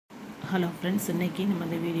Hello friends, இன்னைக்கு நம்ம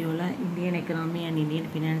இந்த வீடியோல Indian economy and Indian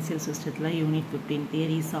financial சிஸ்டத்தில் யூனிட் 15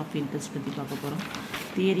 தியரிஸ் ஆஃப் இன்ட்ரெஸ்ட் பற்றி பார்க்க போகிறோம்.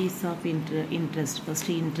 Theories of interest.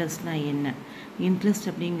 ஃபஸ்ட்டு இன்ட்ரெஸ்ட்னா என்ன? இன்ட்ரெஸ்ட்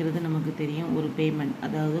அப்படிங்கிறது நமக்கு தெரியும், ஒரு பேமெண்ட்.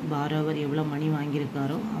 அதாவது பாரோவர் எவ்வளோ மணி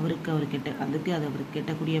வாங்கியிருக்காரோ அவர்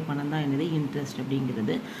கட்டக்கூடிய பணம் தான் என்னது இன்ட்ரெஸ்ட்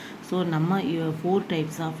அப்படிங்கிறது. ஸோ நம்ம 4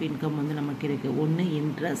 டைப்ஸ் ஆஃப் இன்கம் வந்து நமக்கு இருக்குது. ஒன்று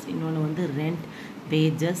இன்ட்ரெஸ்ட், இன்னொன்று வந்து ரெண்ட்,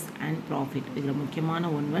 வேஜஸ் அண்ட் ப்ராஃபிட். இதில்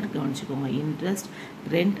முக்கியமான ஒன் வேர்ட் கவனிச்சுக்கோங்க, interest,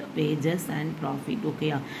 rent, wages and profit.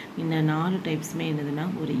 ஓகேயா? இந்த 4 டைப்ஸுமே என்னதுன்னா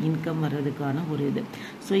ஒரு இன்கம் வர்றதுக்கான ஒரு இது.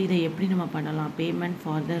 ஸோ இதை எப்படி நம்ம பண்ணலாம்? Payment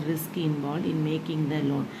for the risk involve in making the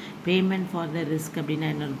loan. Payment for the risk அப்படின்னா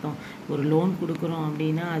என்ன அர்த்தம்? ஒரு லோன் கொடுக்குறோம்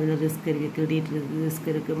அப்படின்னா அதில் ரிஸ்க் இருக்குது, கிரெடிட் ரிஸ்க்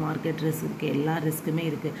இருக்குது, மார்க்கெட் ரிஸ்க் இருக்குது, எல்லா ரிஸ்க்குமே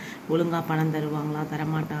இருக்குது. ஒழுங்காக பணம் தருவாங்களா,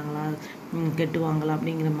 தரமாட்டாங்களா, கெட்டுவாங்களா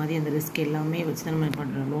அப்படிங்கிற மாதிரி அந்த ரிஸ்க் எல்லாமே வச்சு தான் நம்ம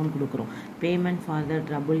பண்ணுறோம், லோன் கொடுக்குறோம். Payment for the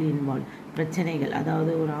trouble involve, பிரச்சனைகள்,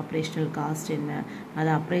 அதாவது ஒரு ஆப்ரேஷனல் காஸ்ட் என்ன,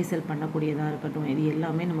 அதை அப்ரைசல் பண்ணக்கூடியதாக இருக்கட்டும், இது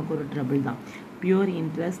எல்லாமே நமக்கு ஒரு ட்ரபிள் தான். Pure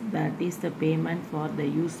interest, that is the payment for the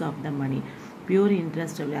use of the money. Pure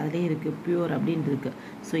interest அப்படி அதிலே இருக்குது, பியூர் அப்படின்னு இருக்குது.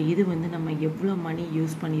 ஸோ இது வந்து நம்ம எவ்வளோ மணி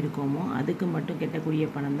யூஸ் பண்ணியிருக்கோமோ அதுக்கு மட்டும் கட்டக்கூடிய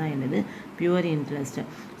பணம் தான் என்னது pure interest.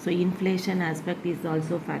 So inflation aspect is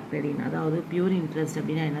also factor in. அதாவது பியூர் இன்ட்ரெஸ்ட்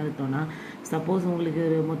அப்படின்னா என்ன அர்த்தம்னா, சப்போஸ் உங்களுக்கு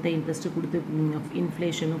மொத்த இன்ட்ரெஸ்ட்டு கொடுத்து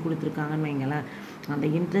இன்ஃப்ளேஷனும் கொடுத்துருக்காங்கன்னு வைங்களேன், அந்த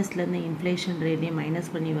இன்ட்ரெஸ்ட்லேருந்து இன்ஃப்ளேஷன் ரேட்டையும்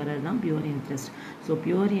மைனஸ் பண்ணி வர்றது தான் பியூர் இன்ட்ரெஸ்ட். ஸோ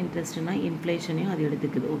பியூர் இன்ட்ரெஸ்ட்னா இன்ஃப்ளேஷனையும் அது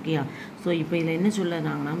எடுத்துக்குது. ஓகேயா? ஸோ இப்போ இதில் என்ன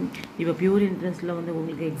சொல்லுறாங்கன்னா, இப்போ பியூர் இன்ட்ரெஸ்ட்டில் வந்து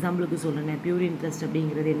உங்களுக்கு எக்ஸாம்பிளுக்கு சொல்லுறேன். பியூர் இன்ட்ரெஸ்ட்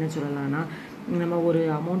அப்படிங்கிறது என்ன சொல்லலாம்னா, நம்ம ஒரு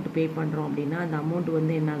அமௌண்ட் பே பண்ணுறோம் அப்படின்னா அந்த அமௌண்ட்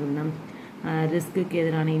வந்து என்ன ஆகுதுன்னா, ரிஸ்க்குக்கு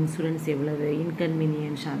எதிரான இன்சூரன்ஸ் எவ்வளவு,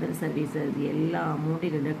 இன்கன்வீனியன்ஸ், அதர் சர்வீசஸ் எல்லா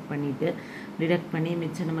அமௌண்ட்டையும் டிடக்ட் பண்ணி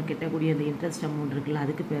மிச்சம் நம்ம கட்டக்கூடிய அந்த இன்ட்ரெஸ்ட் அமௌண்ட் இருக்குல்ல,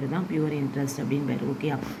 அதுக்கு பேர் தான் பியூர் இன்ட்ரெஸ்ட் அப்படின்னு பேர்.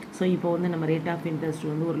 ஓகேயா? ஸோ இப்போ வந்து நம்ம ரேட் ஆஃப் இன்ட்ரெஸ்ட்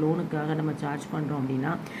வந்து ஒரு லோனுக்காக நம்ம சார்ஜ் பண்ணுறோம்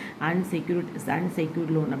அப்படின்னா,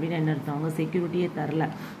 அன்செக்யூர்ட் லோன் அப்படின்னு என்ன அர்த்தம்? அவங்க செக்யூரிட்டியே தரல,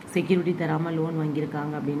 செக்யூரிட்டி தராமல் லோன்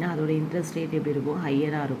வாங்கியிருக்காங்க அப்படின்னா அதோட இன்ட்ரெஸ்ட் ரேட் எப்படி இருக்கும்?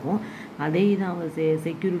 ஹையராக இருக்கும். அதே இது அவங்க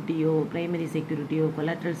செக்யூரிட்டியோ, ப்ரைமரி செக்யூரிட்டியோ,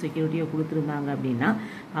 கொலாட்ரல் செக்யூரிட்டியோ கொடுத்துருந்தாங்க அப்படின்னா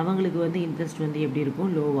அவங்களுக்கு வந்து இன்ட்ரெஸ்ட் வந்து எப்படி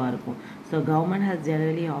இருக்கும்? லோவாக இருக்கும். So government has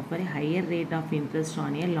generally offer higher rate of interest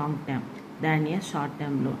on a long term than a short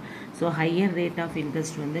term loan. So higher rate of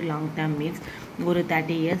interest வந்து லாங் டேர்ம் மீன்ஸ் ஒரு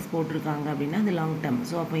 30 years போட்டிருக்காங்க அப்படின்னா அது லாங் டேர்ம்.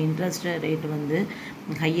 ஸோ அப்போ இன்ட்ரெஸ்ட் ரேட் வந்து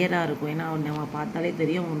ஹையராக இருக்கும். ஏன்னா நம்ம பார்த்தாலே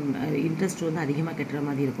தெரியும், இன்ட்ரெஸ்ட் வந்து அதிகமாக கட்டுற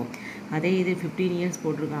மாதிரி இருக்கும். அதே இது 15 years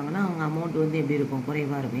போட்டிருக்காங்கன்னா அவங்க அமௌண்ட் வந்து எப்படி இருக்கும்?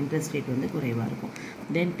 குறைவாக இருக்கும், இன்ட்ரெஸ்ட் ரேட் வந்து குறைவாக இருக்கும்.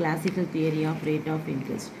 தென் classical theory of rate of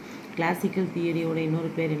interest. Classical தியரியோட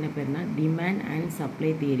இன்னொரு பேர் என்ன பேர்னா டிமாண்ட் அண்ட்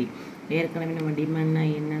சப்ளை தியரி. ஏற்கனவே நம்ம டிமாண்ட்னா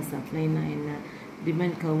என்ன, சப்ளைனா என்ன,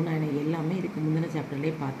 டிமாண்ட் கவுனா என்ன, எல்லாமே இதுக்கு முந்தின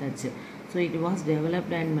சாப்டர்லேயே பார்த்தாச்சு. So it was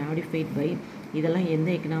developed and modified by, இதெல்லாம்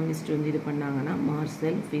எந்த எக்கனாமிஸ்ட் வந்து இது பண்ணாங்கன்னா,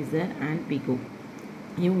 மார்சல், ஃபிஷர் அண்ட் பிகோ.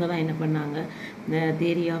 இவங்க தான் என்ன பண்ணாங்க, இந்த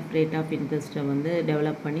தியரி ஆஃப் ரேட் ஆஃப் இன்ட்ரெஸ்ட்டை வந்து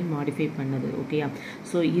டெவலப் பண்ணி மாடிஃபை பண்ணது. ஓகேயா?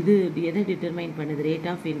 ஸோ இது எதை டிட்டர்மைன் பண்ணுது? ரேட்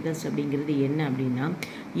ஆஃப் இன்ட்ரெஸ்ட் அப்படிங்கிறது என்ன அப்படின்னா,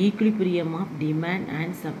 equilibrium of demand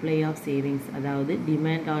and supply of savings. அதாவது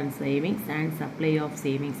demand on savings and supply of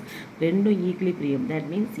savings ரெண்டும் ஈக்குலிபிரியம், தட்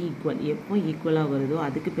மீன்ஸ் ஈக்குவல். எப்போ ஈக்குவலாக வருதோ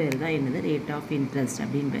அதுக்கு பேர் தான் என்னது ரேட் ஆஃப் இன்ட்ரெஸ்ட்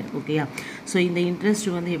அப்படின்னு பேர். ஓகேயா? ஸோ இந்த இன்ட்ரெஸ்ட்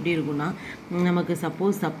வந்து எப்படி இருக்குன்னா, நமக்கு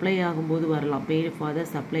சப்போஸ் சப்ளை ஆகும்போது வரலாம், paid for the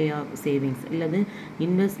supply of savings, இல்லது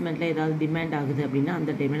இன்வெஸ்ட்மெண்ட்டில் ஏதாவது டிமாண்ட் ஆகுது அப்படின்னா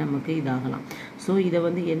அந்த டைமில் நமக்கு இதாகலாம். ஸோ இதை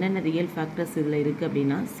வந்து என்னென்ன ரியல் ஃபேக்டர்ஸ் இதில் இருக்குது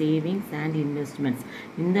அப்படின்னா, சேவிங்ஸ் அண்ட் இன்வெஸ்ட்மெண்ட்ஸ்.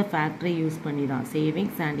 இந்த ஃபேக்டரை யூஸ் பண்ணி தான்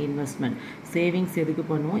சேவிங்ஸ் அண்ட் இன்வெஸ்ட்மெண்ட். சேவிங்ஸ் எதுக்கு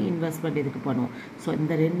பண்ணுவோம், இன்வெஸ்ட்மெண்ட் எதுக்கு பண்ணுவோம். ஸோ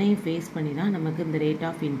இந்த ரெண்டையும் ஃபேஸ் பண்ணி தான் நமக்கு இந்த ரேட்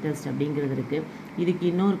ஆஃப் இன்ட்ரெஸ்ட் அப்படிங்கிறது இருக்குது. இதுக்கு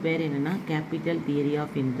இன்னொரு பேர் என்னென்னா capital theory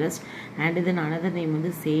of interest. And then another name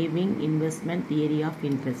வந்து saving investment theory of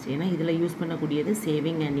interest. ஏன்னா இதில் யூஸ் பண்ணக்கூடியது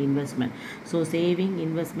saving and investment. So saving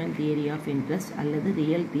investment theory of interest அல்லது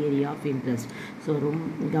real theory of interest. So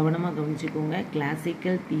ரொம்ப கவனமாக கவனிச்சுக்கோங்க.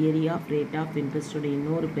 Classical theory of rate of இன்ட்ரெஸ்டோட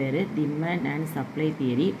இன்னொரு பேர் demand and supply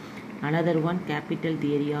theory. Another one capital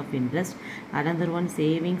theory of interest, another one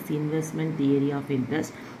savings investment theory of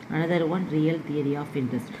interest, another one real theory of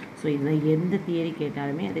interest. So இதில் எந்த theory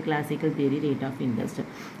கேட்டாலுமே அது classical theory rate of interest.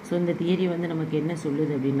 So இந்த theory வந்து நமக்கு என்ன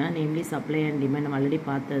சொல்லுது அப்படின்னா, நேம்லி சப்ளை அண்ட் டிமாண்ட் நம்ம ஆல்ரெடி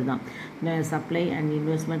பார்த்தது தான். இந்த சப்ளை அண்ட்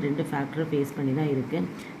இன்வெஸ்ட்மெண்ட் ரெண்டு ஃபேக்டரை ஃபேஸ் பண்ணி தான்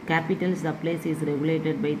இருக்குது. Capital supplies is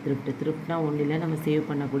regulated by thrift. த்ரிஃப்ட்னா ஒன்றில் நம்ம சேவ்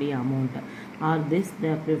பண்ணக்கூடிய amount. R this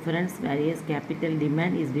the preference various capital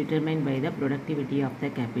demand is determine by the productivity of the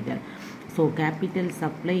capital. So capital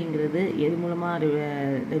சப்ளைங்கிறது எது மூலமாக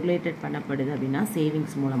ரெகுலேட்டட் பண்ணப்படுது அப்படின்னா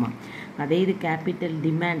சேவிங்ஸ் மூலமாக. அதே இது கேபிட்டல்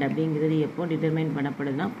டிமாண்ட் அப்படிங்கிறது எப்போ determine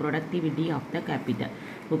பண்ணப்படுதுன்னா productivity of the capital.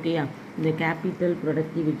 ஓகேயா? இந்த கேபிட்டல்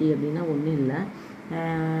ப்ரொடக்டிவிட்டி அப்படின்னா ஒன்றும் இல்லை,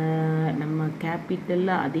 நம்ம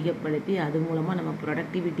கேபிட்டலில் அதிகப்படுத்தி அது மூலமாக நம்ம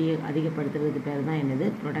ப்ரொடக்டிவிட்டியை அதிகப்படுத்துறதுக்கு பேர் தான் என்னது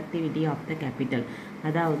ப்ரொடக்டிவிட்டி ஆஃப் த கேபிட்டல்.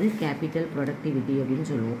 அதாவது கேபிட்டல் ப்ரொடக்டிவிட்டி அப்படின்னு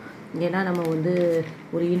சொல்லுவோம். ஏன்னா நம்ம வந்து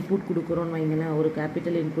ஒரு இன்புட் கொடுக்குறோன்னு வைங்களேன், ஒரு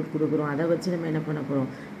கேபிட்டல் இன்புட் கொடுக்குறோம், அதை வச்சு நம்ம என்ன பண்ண போகிறோம்,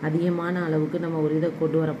 அதிகமான அளவுக்கு நம்ம ஒரு இதை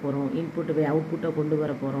கொண்டு வர போகிறோம், இன்புட்டு அவுட்புட்டை கொண்டு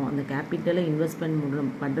வர போகிறோம். அந்த கேபிட்டலை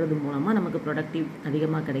இன்வெஸ்ட்மெண்ட் பண்ணுறது மூலமாக நமக்கு ப்ரொடக்டிவ்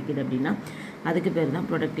அதிகமாக கிடைக்கிது அப்படின்னா அதுக்கு பேர் தான்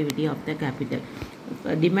productivity of the capital.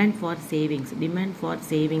 Demand for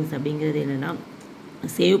savings அப்படிங்கிறது என்னென்னா,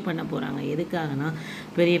 சேவ் பண்ண போகிறாங்க. எதுக்காகனா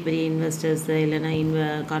பெரிய பெரிய இன்வெஸ்டர்ஸ் இல்லைனா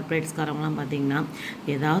கார்ப்பரேட்ஸ்காரங்களாம் பார்த்திங்கன்னா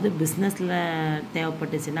ஏதாவது பிஸ்னஸில்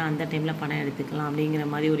தேவைப்பட்டுச்சுன்னா அந்த டைமில் பணம் எடுத்துக்கலாம் அப்படிங்கிற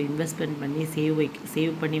மாதிரி ஒரு இன்வெஸ்ட்மெண்ட் பண்ணி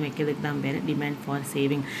சேவ் பண்ணி வைக்கிறதுக்கு தான் பேர் டிமாண்ட் ஃபார்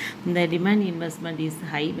சேவிங். இந்த demand investment is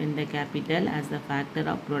high when the capital as a factor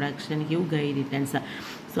of production give high returns.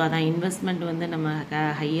 So அதான் இன்வெஸ்ட்மெண்ட் வந்து நம்ம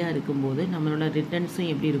ஹையாக இருக்கும்போது நம்மளோட ரிட்டர்ன்ஸும்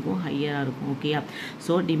எப்படி இருக்கும், ஹையராக இருக்கும். ஓகேயா?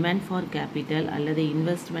 ஸோ டிமாண்ட் ஃபார் கேபிட்டல் அல்லது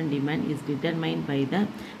investment demand is determined by the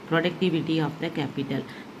productivity of the capital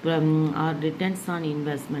or returns on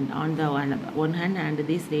investment on the one hand and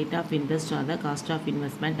this rate of interest or the cost of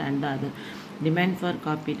investment and the other. Demand for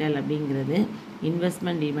capital அப்படிங்கிறது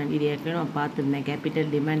investment demand, இது ஏற்கனவே நம்ம பார்த்துருந்தேன்.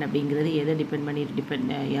 Capital demand அப்படிங்கிறது எதை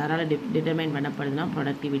யாரால் determine பண்ணப்படுதுன்னா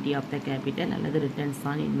productivity of the capital அல்லது returns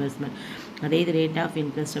on investment. அதே இது ரேட் ஆஃப்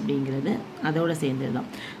இன்ட்ரெஸ்ட் அப்படிங்கிறது அதோட சேர்ந்தது தான்.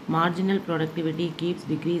 Marginal productivity keeps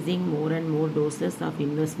decreasing more and more doses of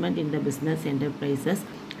investment in the business enterprises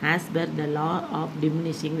as per the law of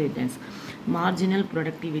diminishing returns. Marginal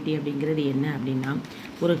productivity அப்படிங்கிறது என்ன அப்படின்னா,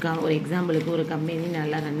 ஒரு எக்ஸாம்பிளுக்கு ஒரு கம்பெனி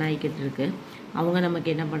நல்லா ரன் ஆகிக்கிட்டு இருக்கு. அவங்க நமக்கு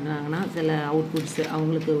என்ன பண்ணுறாங்கன்னா சில அவுட்புட்ஸ்,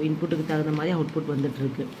 அவங்களுக்கு இன்புட்டுக்கு தகுந்த மாதிரி அவுட்புட்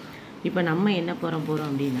வந்துட்டுருக்கு. இப்போ நம்ம என்ன போகிறோம்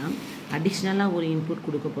அப்படின்னா அடிஷ்னலாக ஒரு இன்புட்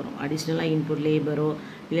கொடுக்க போகிறோம். அடிஷ்னலாக இன்புட் லேபரோ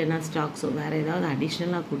இல்லைன்னா ஸ்டாக்ஸோ வேறு ஏதாவது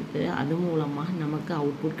அடிஷ்னலாக கொடுத்து அது மூலமாக நமக்கு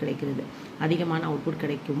அவுட்புட் கிடைக்கிறது, அதிகமான அவுட்புட்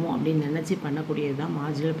கிடைக்குமோ அப்படின்னு நினச்சி பண்ணக்கூடியது தான்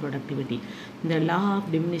மார்ஜினல் ப்ரொடக்டிவிட்டி. இந்த லா ஆஃப்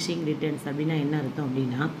டிமினிஷிங் ரிட்டர்ன்ஸ் அப்படின்னா என்ன அர்த்தம்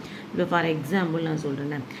அப்படின்னா, இப்போ ஃபார் எக்ஸாம்பிள் நான்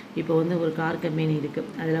சொல்கிறேன்னே, இப்போ வந்து ஒரு கார் கம்பெனி இருக்குது.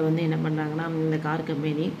 அதில் வந்து என்ன பண்ணுறாங்கன்னா, இந்த கார்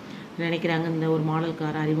கம்பெனி நினைக்கிறாங்க இந்த ஒரு மாடல்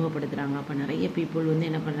காரை அறிமுகப்படுத்துகிறாங்க. அப்போ நிறைய பீப்புள் வந்து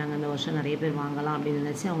என்ன பண்ணுறாங்க, இந்த வருஷம் நிறைய பேர் வாங்கலாம் அப்படின்னு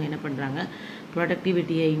நினச்சி அவங்க என்ன பண்ணுறாங்க,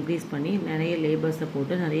 ப்ரொடக்டிவிட்டியை இன்க்ரீஸ் பண்ணி நிறைய லேபர்ஸை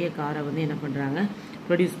போட்டு நிறைய காரை வந்து என்ன பண்ணுறாங்க,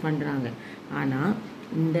 ப்ரொடியூஸ் பண்ணுறாங்க. ஆனால்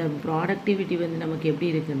இந்த ப்ராடக்டிவிட்டி வந்து நமக்கு எப்படி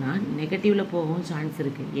இருக்குன்னா நெகட்டிவில் போகவும் சான்ஸ்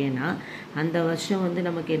இருக்குது. ஏன்னா அந்த வருஷம் வந்து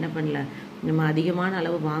நமக்கு என்ன பண்ணல, நம்ம அதிகமான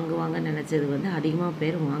அளவு வாங்குவாங்கன்னு நினச்சது வந்து அதிகமாக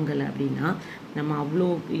பேர் வாங்கலை அப்படின்னா நம்ம அவ்வளோ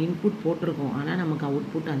இன்புட் போட்டிருக்கோம், ஆனால் நமக்கு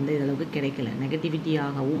அவுட்புட் அந்த அளவுக்கு கிடைக்கல, நெகட்டிவிட்டி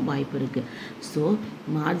ஆகவும் வாய்ப்பு இருக்குது. So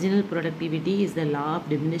marginal productivity is the law of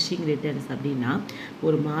diminishing returns. அப்படின்னா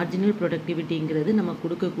ஒரு மார்ஜினல் ப்ரொடக்டிவிட்டிங்கிறது நம்ம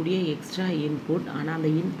கொடுக்கக்கூடிய எக்ஸ்ட்ரா இன்புட், ஆனால்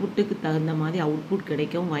அந்த இன்புட்டுக்கு தகுந்த மாதிரி அவுட்புட்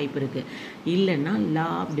கிடைக்கவும் வாய்ப்பு இருக்குது. இல்லைன்னா law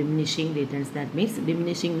of diminishing returns, that means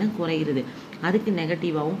டிமினிஷிங்னா குறைகிறது, அதுக்கு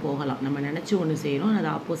நெகட்டிவாகவும் போகலாம். நம்ம நினச்சி ஒன்று செய்கிறோம், அது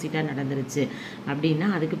ஆப்போசிட்டாக நடந்துருச்சு அப்படின்னா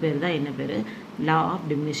அதுக்கு பேர் தான் என்ன பேர், லா ஆஃப்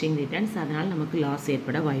டிமினிஷிங் ரிட்டர்ன்ஸ். அதனால் நமக்கு லாஸ்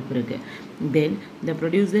ஏற்பட வாய்ப்பு இருக்குது. தென் the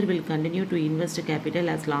producer will continue to invest capital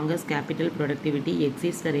as long as capital productivity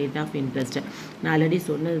exceeds the rate of interest. நான் ஆல்ரெடி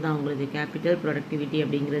சொன்னது தான் உங்களுக்கு. கேபிட்டல் ப்ரொடக்டிவிட்டி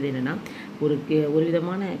அப்படிங்கிறது என்னென்னா, ஒரு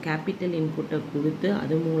விதமான கேபிட்டல் இன்புட்டை கொடுத்து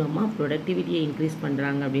அது மூலமாக ப்ரொடக்டிவிட்டியை இன்க்ரீஸ்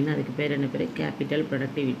பண்ணுறாங்க அப்படின்னா அதுக்கு பேர் என்ன பேர், கேபிட்டல்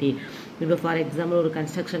ப்ரொடக்டிவிட்டி. இப்போ ஃபார் எக்ஸாம்பிள் ஒரு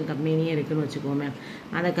கன்ஸ்ட்ரக்ஷன் கம்பெனியே இருக்குதுன்னு வச்சுக்கோமே,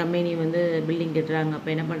 அந்த கம்பெனி வந்து பில்டிங் கட்டுறாங்க.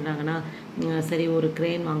 அப்போ என்ன பண்ணுறாங்கன்னா, சரி ஒரு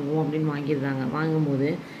க்ரெயின் வாங்குவோம் அப்படின்னு வாங்கிடுறாங்க. வாங்கும்போது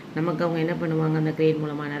நமக்கு அவங்க என்ன பண்ணுவாங்க, அந்த க்ரெயின்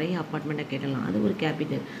மூலமாக நிறைய அப்பார்ட்மெண்ட்டை கட்டலாம், அது ஒரு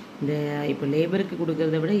கேபிட்டல். இந்த இப்போ லேபருக்கு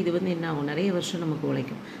கொடுக்கறத விட இது வந்து என்ன ஆகும், நிறைய வருஷம் நமக்கு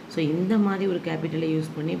உழைக்கும். ஸோ இந்த மாதிரி ஒரு கேபிட்டலை யூஸ்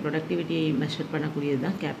பண்ணி ப்ரொடக்டிவிட்டியை மெஷர் பண்ணக்கூடியது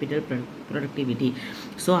தான் கேபிட்டல் ப்ரொடக்டிவிட்டி.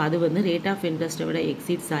 ஸோ அது வந்து ரேட் ஆஃப் இன்ட்ரெஸ்ட்டை விட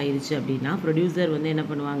எக்ஸீட்ஸ் ஆயிடுச்சு அப்படின்னா ப்ரொடியூசர் வந்து என்ன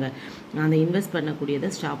பண்ணுவாங்க, அந்த இன்வெஸ்ட் பண்ணக்கூடியதை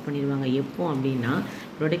ஸ்டாப் பண்ணிடுவாங்க. எப்போ அப்படின்னா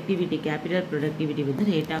ப்ரொடக்டிவிட்டி, கேபிட்டல் ப்ரொடக்டிவிட்டி வந்து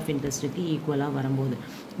ரேட் ஆஃப் இன்ட்ரெஸ்ட்டுக்கு ஈக்குவலாக வரும்போது.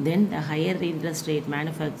 தென் the higher interest rate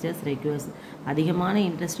manufacturers requires, அதிகமான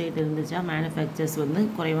இன்ட்ரெஸ்ட் ரேட் இருந்துச்சா மேனுஃபேக்சர்ஸ் வந்து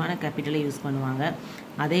குறைவான கேபிட்டலை யூஸ் பண்ணுவாங்க.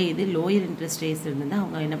 அதே இது லோயர் இன்ட்ரெஸ்ட் ரேட்ஸ் இருந்தால்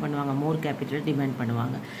அவங்க என்ன பண்ணுவாங்க, மோர் கேபிட்டல் டிமாண்ட்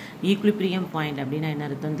பண்ணுவாங்க. ஈக்குலிபிரியம் பாயிண்ட் அப்படின்னா என்ன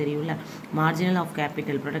அர்த்தம் தெரியும்ல, marginal of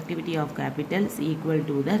capital, productivity of capital equal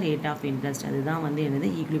to the rate of interest, அதுதான் வந்து என்னது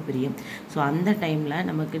ஈக்குலிபிரியம். ஸோ அந்த டைமில்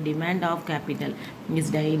நமக்கு demand of capital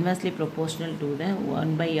is inversely proportional to the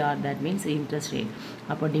 1/r, that means interest rate.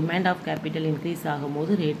 அப்போ டிமாண்ட் ஆஃப் கேபிட்டல் இன்க்ரீஸ்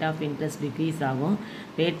ஆகும்போது rate of interest degrees ஆகும்.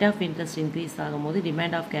 Rate of interest increase ஆகும்போது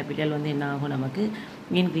டிமாண்ட் ஆஃப் கேபிட்டல் வந்து என்ன ஆகும், நமக்கு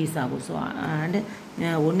இன்க்ரீஸ் ஆகும். ஸோ அண்ட்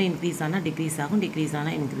ஒன்று இன்க்ரீஸ் ஆனால் டிக்ரீஸ் ஆகும், டிக்ரீஸ்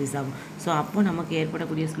ஆனால் இன்க்ரீஸ் ஆகும். ஸோ அப்போ நமக்கு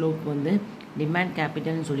ஏற்படக்கூடிய ஸ்லோப் வந்து டிமாண்ட்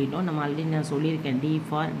கேபிட்டல்னு சொல்லிட்டோம். நம்ம ஆல்ரெடி நான் சொல்லியிருக்கேன், டி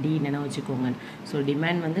ஃபார் டி நினைவு வச்சுக்கோங்க. ஸோ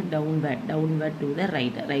டிமாண்ட் வந்து டவுன்வர்ட் டு த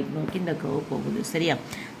ரைட் நோக்கி இந்த கர்வ் போகுது, சரியா.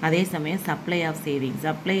 அதே சமயம் சப்ளை ஆஃப்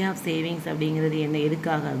சேவிங்ஸ் அப்படிங்கிறது என்ன,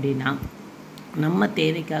 எதுக்காக அப்படின்னா நம்ம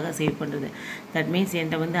தேவைக்காக சேவ் பண்ணுறது. தட் மீன்ஸ்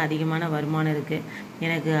என்கிட்ட வந்து அதிகமான வருமானம் இருக்குது,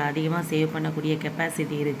 எனக்கு அதிகமாக சேவ் பண்ணக்கூடிய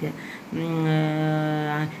கெப்பாசிட்டி இருக்குது,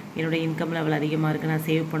 என்னோடய இன்கம் லெவல் அதிகமாக இருக்குது, நான்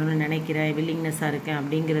சேவ் பண்ணணும்னு நினைக்கிறேன், வில்லிங்னஸாக இருக்கேன்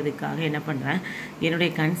அப்படிங்கிறதுக்காக என்ன பண்ணுறேன், என்னுடைய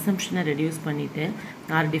கன்சம்ஷனை ரெடியூஸ் பண்ணிவிட்டு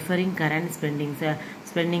ஆர் டிஃபரிங் கரண்ட்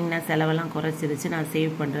ஸ்பெண்டிங்னா செலவெல்லாம் குறைச்சிருச்சு நான்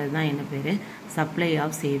சேவ் பண்ணுறது தான் என்ன பேர் சப்ளை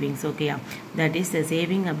ஆஃப் சேவிங்ஸ். ஓகேயா, தட் இஸ்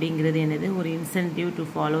சேவிங் அப்படிங்கிறது என்னது, ஒரு incentive to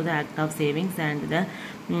follow the act of savings and the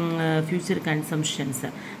future consumptions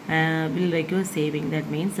will require saving. That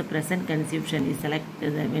means present consumption is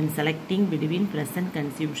when selecting between present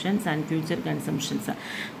consumptions and future consumptions.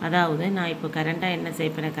 அதாவது நான் இப்போ கரண்டாக என்ன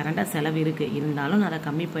செய்யப்பேன், கரண்டாக செலவு இருக்குது இருந்தாலும் நான் அதை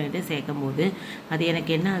கம்மி பண்ணிட்டு சேர்க்கும் போது அது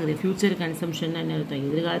எனக்கு என்ன ஆகுது, ஃபியூச்சர் கன்சம்ஷன் என்ன அர்த்தம்,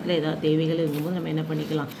 எதிர்காலத்தில் ஏதாவது தேவைகள் இருக்கும்போது நம்ம என்ன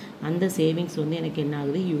பண்ணிக்கலாம், அந்த சேவிங்ஸ் வந்து எனக்கு என்ன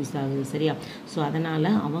ஆகுது, யூஸ் ஆகுது. சரியா, ஸோ அதனால்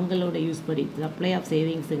அவங்களோட யூஸ் படி சப்ளை ஆஃப்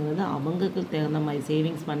சேவிங்ஸுங்கிறது அவங்களுக்கு தகுந்த மாதிரி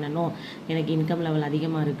சேவிங்ஸ் பண்ணணும், எனக்கு இன்கம் லெவல்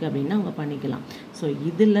அதிகமாக இருக்குது அப்படின்னா அவங்க பண்ணிக்கலாம். ஸோ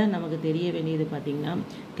இதில் நமக்கு தெரிய வேண்டியது பார்த்திங்கன்னா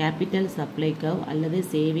கேபிட்டல் சப்ளை கர்வ் அல்லது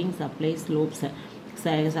சேவிங் சப்ளை ஸ்லோப்ஸ்.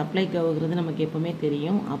 சப்ளை கர்வுங்கிறது நமக்கு எப்போவுமே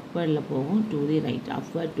தெரியும், அப்வர்டில் போகும் to the right,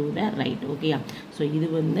 upward to the right. ஓகேயா, ஸோ இது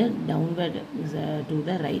வந்து டவுன்வர்ட் டு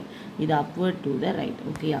த ரைட், இது அப்வர்ட் டு த ரைட்.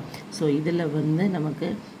 ஓகேயா, ஸோ இதில் வந்து நமக்கு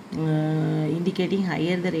indicating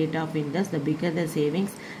higher the rate of interest the bigger the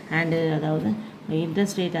savings and அதாவது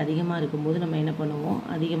இன்ட்ரெஸ்ட் ரேட் அதிகமாக இருக்கும்போது நம்ம என்ன பண்ணுவோம்,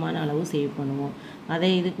 அதிகமான அளவு சேவ் பண்ணுவோம், அதே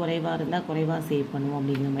இது குறைவாக இருந்தால் குறைவாக சேவ் பண்ணுவோம்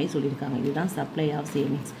அப்படிங்கிற மாதிரி சொல்லியிருக்காங்க. இதுதான் supply of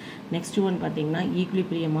savings. Next one பார்த்திங்கன்னா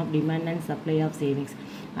equilibrium of demand and supply of savings.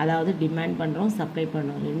 அதாவது டிமாண்ட் பண்ணுறோம், சப்ளை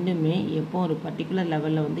பண்ணுறோம், ரெண்டுமே எப்போ ஒரு பர்டிகுலர்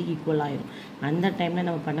லெவலில் வந்து ஈக்குவல் ஆயிரும், அந்த டைமில்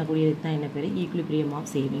நம்ம பண்ணக்கூடியதுக்கு தான் என்ன பேர், ஈக்விலிபிரியம்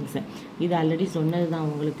ஆஃப் சேவிங்ஸ். இது ஆல்ரெடி சொன்னது தான்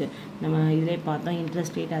உங்களுக்கு, நம்ம இதிலே பார்த்தோம்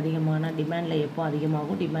இன்ட்ரெஸ்ட் ரேட் அதிகமான டிமாண்டில் எப்போ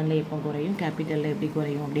அதிகமாகும், டிமாண்டில் எப்போ குறையும், கேபிட்டலில் எப்படி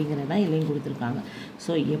குறையும் அப்படிங்கிறதான் இதுலேயும் கொடுத்துருக்காங்க.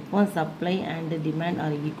 ஸோ எப்போ supply and demand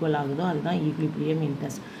R equal ஆகுதோ அதுதான் ஈக்விலிபிரியம்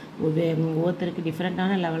இன்ட்ரெஸ்ட். ஒவ்வொருத்தருக்கு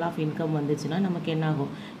டிஃப்ரெண்ட்டான லெவல் ஆஃப் இன்கம் வந்துச்சுன்னா நமக்கு என்ன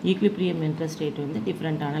ஆகும், ஈக்விலிபிரியம் இன்ட்ரெஸ்ட் ரேட் வந்து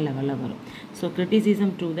டிஃப்ரெண்ட்டான லெவலில் வரும். So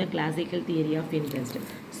criticism to the classical theory of interest.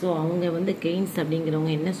 So அவங்க வந்து கெய்ன்ஸ்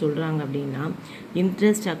அப்படிங்கிறவங்க என்ன சொல்கிறாங்க அப்படின்னா,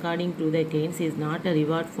 interest according to the Cairns is not a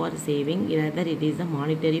reward for saving, rather it is a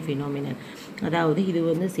monetary phenomenon. அதாவது இது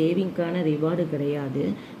வந்து சேவிங்க்கான ரிவார்டு கிடையாது,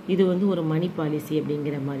 இது வந்து ஒரு மணி பாலிசி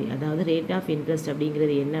அப்படிங்கிற மாதிரி. அதாவது ரேட் ஆஃப் இன்ட்ரெஸ்ட்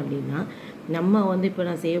அப்படிங்கிறது என்ன அப்படின்னா, நம்ம வந்து இப்போ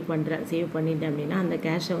நான் சேவ் பண்ணிட்டேன் அப்படின்னா அந்த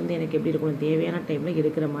கேஷை வந்து எனக்கு எப்படி இருக்கணும், தேவையான டைமில்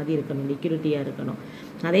எடுக்கிற மாதிரி இருக்கணும், லிக்விடிட்டியாக இருக்கணும்.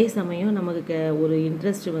 அதே சமயம் நமக்கு ஒரு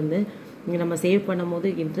இன்ட்ரெஸ்ட் வந்து நம்ம சேவ் பண்ணும் போது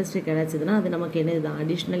இன்ட்ரெஸ்ட் கிடச்சிதுன்னா அது நமக்கு என்னது தான்,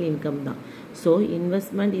 அடிஷ்னல் இன்கம் தான். So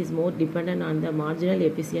investment is more depend on the marginal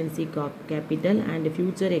efficiency capital and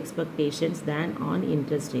future expectations than on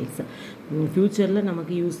interest rates. ஃப்யூச்சரில்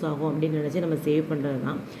நமக்கு யூஸ் ஆகும் அப்படின்னு நினச்சி நம்ம சேவ் பண்ணுறது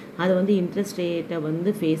தான், அது வந்து இன்ட்ரெஸ்ட் ரேட்டை வந்து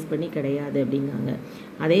ஃபேஸ் பண்ணி கிடையாது அப்படிங்காங்க.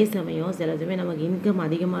 அதே சமயம் சில சமயம் நமக்கு இன்கம்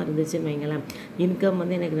அதிகமாக இருந்துச்சுன்னு வைங்களேன், இன்கம்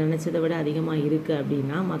வந்து எனக்கு நினச்சதை விட அதிகமாக இருக்குது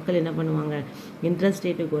அப்படின்னா மக்கள் என்ன பண்ணுவாங்க, இன்ட்ரெஸ்ட்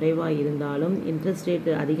ரேட்டு குறைவாக இருந்தாலும் இன்ட்ரெஸ்ட்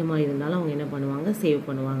ரேட்டு அதிகமாக இருந்தாலும் அவங்க என்ன பண்ணுவாங்க, சேவ்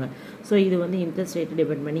பண்ணுவாங்க. ஸோ இது வந்து இன்ட்ரெஸ்ட் ரேட்டு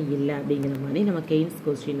டிபெண்ட் பண்ணி இல்லை அப்படிங்கிற மாதிரி நம்ம கெய்ன்ஸ்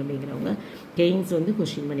கொஸ்டின் அப்படிங்கிறவங்க கெய்ன்ஸ் வந்து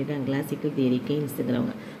கொஸ்டின் பண்ணிட்டாங்க, classical theory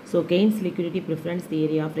கெய்ன்ஸுங்கிறவங்க. So Cairns liquidity preference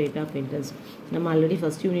theory of rate of interest நம்ம ஆல்ரெடி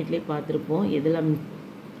ஃபஸ்ட் யூனிட்லேயே பார்த்துருப்போம். இதில்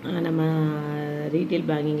நம்ம ரீட்டைல்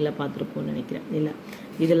பேங்கிங்கில் பார்த்துருப்போம்னு நினைக்கிறேன், இல்லை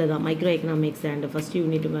இதில் தான் micro economics and first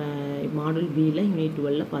unit model பியில் யூனிட்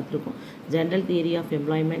 12 பார்த்துருக்கோம். General theory of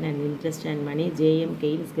employment and interest and money, JM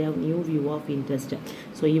Cairns cave new view of interest.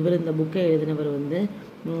 So இவர் இந்த புக்கை எழுதினவர் வந்து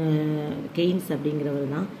கெய்ன்ஸ்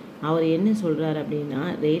அப்படிங்கிறவர் தான். அவர் என்ன சொல்கிறார் அப்படின்னா,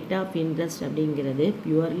 ரேட் ஆஃப் இன்ட்ரெஸ்ட் அப்படிங்கிறது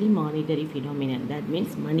purely monetary phenomenon, that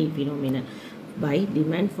means money phenomenon by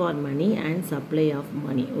demand for money and supply of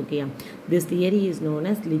money. Okay, this theory is known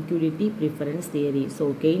as liquidity preference theory. So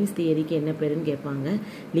Keynes theory க்கு என்ன பேருன்னு கேட்பாங்க,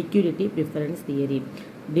 liquidity preference theory.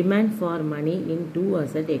 demand for money in two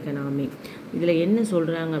asset economy. இதில் என்ன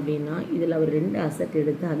சொல்கிறாங்க அப்படின்னா, இதில் அவர் 2 asset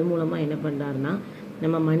எடுத்து அது மூலமாக என்ன பண்ணுறாருன்னா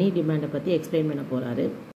நம்ம மணி டிமாண்டை பற்றி எக்ஸ்பிளைன் பண்ண போகிறாரு.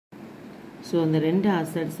 ஸோ அந்த 2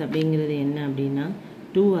 அசட்ஸ் அப்படிங்கிறது என்ன அப்படின்னா,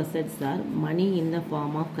 2 assets are money in the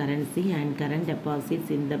form of currency and current deposits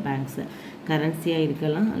in the banks. கரன்சியாக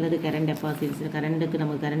இருக்கலாம் அல்லது கரண்ட் டெபாசிட்ஸ். கரண்ட்டுக்கு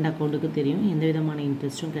நம்ம கரண்ட் அக்கௌண்ட்டுக்கு தெரியும் எந்த விதமான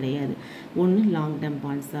இன்ட்ரெஸ்ட்டும் கிடையாது. ஒன்று லாங் டேர்ம்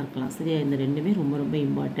பாண்ட்ஸாக இருக்கலாம். சரியா, இந்த ரெண்டுமே ரொம்ப ரொம்ப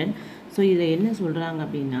இம்பார்ட்டன்ட். ஸோ இதில் என்ன சொல்கிறாங்க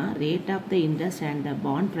அப்படின்னா, rate of the interest and the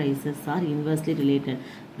bond prices R inversely related.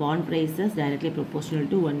 Bond prices directly proportional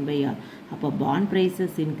to 1/r. அப்போ பாண்ட்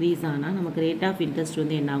ப்ரைஸஸ் இன்க்ரீஸ் ஆனால் நமக்கு ரேட் ஆஃப் இன்ட்ரெஸ்ட்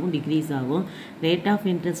வந்து என்னாகும், டிக்ரீஸ் ஆகும். ரேட் ஆஃப்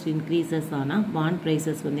இன்ட்ரெஸ்ட் இன்க்ரீசஸ் ஆனால் பாண்ட்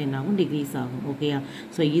ப்ரைஸஸ் வந்து என்னாகும், டிக்ரீஸ் ஆகும். ஓகேயா,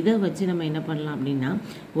 ஸோ இதை வச்சு நம்ம என்ன பண்ணலாம் அப்படின்னா,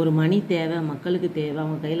 ஒரு மணி தேவை, மக்களுக்கு தேவை,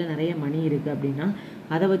 அவங்க கையில் நிறைய மணி இருக்குது அப்படின்னா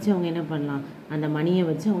அதை வச்சு அவங்க என்ன பண்ணலாம், அந்த மணியை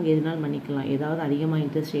வச்சு அவங்க எதுனாலும் பண்ணிக்கலாம். ஏதாவது அதிகமாக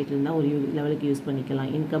இன்ட்ரெஸ்ட் ரேட் இருந்தால் ஒரு லெவலுக்கு யூஸ் பண்ணிக்கலாம்,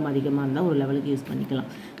 இன்கம் அதிகமாக இருந்தால் ஒரு லெவலுக்கு யூஸ் பண்ணிக்கலாம்.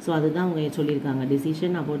 ஸோ அதுதான் அவங்க சொல்லியிருக்காங்க.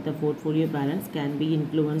 Decision about the portfolio balance can be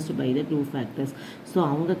influenced by the 2 factors. So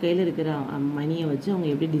அவங்க கையில் இருக்கிற மணியை வச்சு அவங்க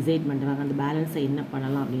எப்படி டிசைட் பண்ணுறாங்க, அந்த பேலன்ஸை என்ன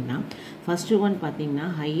பண்ணலாம் அப்படின்னா, ஃபஸ்ட்டு ஒன் பார்த்தீங்கன்னா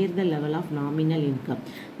higher the level of nominal income.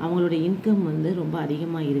 அவங்களோட இன்கம் வந்து ரொம்ப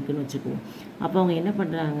அதிகமாக இருக்குதுன்னு வச்சுக்குவோம். அப்போ அவங்க என்ன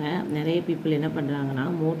பண்ணுறாங்க, நிறைய பீப்புள் என்ன பண்ணுறாங்கன்னா,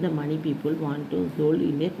 மோர் த மணி people want to hold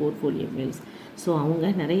in A portfolio Wells. So அவங்க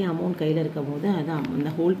நிறைய அமௌண்ட் கையில் இருக்கும் போது அதை அந்த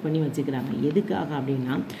ஹோல்ட் பண்ணி வச்சுக்கிறாங்க. எதுக்காக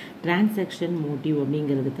அப்படின்னா டிரான்சாக்ஷன் மோட்டிவ்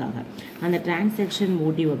அப்படிங்கிறதுக்காக. அந்த டிரான்சாக்ஷன்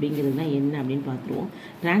மோட்டிவ் அப்படிங்கிறதுனா என்ன அப்படின்னு பார்த்துருவோம்.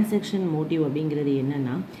 டிரான்சாக்ஷன் மோட்டிவ் அப்படிங்கிறது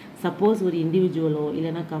என்னென்னா, சப்போஸ் ஒரு இண்டிவிஜுவலோ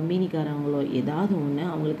இல்லைனா கம்பெனிக்காரங்களோ ஏதாவது ஒன்று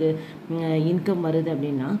அவங்களுக்கு இன்கம் வருது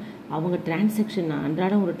அப்படின்னா, அவங்க டிரான்சாக்ஷன்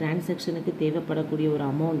அன்றாடம் ஒரு டிரான்சாக்ஷனுக்கு தேவைப்படக்கூடிய ஒரு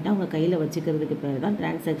அமௌண்ட்டை அவங்க கையில் வச்சுக்கிறதுக்கு பேர் தான்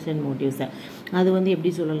டிரான்சாக்ஷன் மோட்டிவ்ஸை. அது வந்து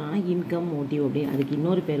எப்படி சொல்லலாம்னா இன்கம் மோட்டிவ் அப்படின்னு, அதுக்கு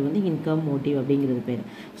இன்னொரு பேர் வந்து இன்கம் மோட்டிவ் அப்படிங்கிறது பேர்.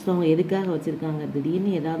 ஸோ அவங்க எதுக்காக வச்சுருக்காங்க,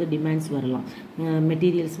 திடீர்னு ஏதாவது டிமாண்ட்ஸ் வரலாம்,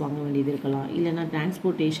 மெட்டீரியல்ஸ் வாங்க வேண்டியது இருக்கலாம், இல்லைனா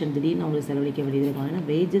டிரான்ஸ்போர்ட்டேஷன் திடீர்னு அவங்களுக்கு செலவழிக்க வேண்டியது இருக்கலாம், இல்லைனா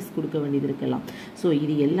வேஜஸ் கொடுக்க வேண்டியது இருக்கலாம். ஸோ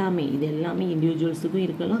இது எல்லாமே இண்டிவிஜுவல்ஸுக்கும்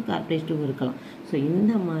இருக்கலாம், கார்பரேட்டுக்கும் இருக்கலாம். ஸோ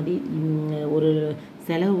இந்த மாதிரி ஒரு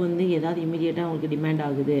செலவு வந்து ஏதாவது இமீடியட்டாக அவங்களுக்கு டிமாண்ட்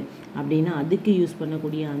ஆகுது அப்படின்னா அதுக்கு யூஸ்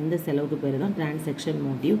பண்ணக்கூடிய அந்த செலவுக்கு பேர் தான் டிரான்சாக்ஷன்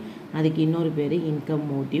மோட்டிவ். அதுக்கு இன்னொரு பேர் income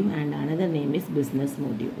motive and another name is business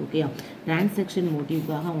motive. Okay, transaction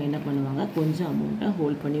மோட்டிவ்க்காக அவங்க என்ன பண்ணுவாங்க, கொஞ்சம் அமௌண்ட்டை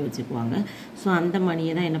ஹோல்ட் பண்ணி வச்சுக்குவாங்க. ஸோ அந்த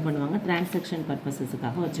மணியை தான் என்ன பண்ணுவாங்க, டிரான்சாக்ஷன்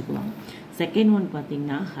பர்பஸஸுக்காக வச்சுக்குவாங்க. செகண்ட் ஒன்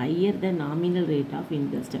பார்த்திங்கன்னா higher the nominal rate of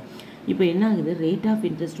interest. இப்போ என்ன ஆகுது, ரேட் ஆஃப்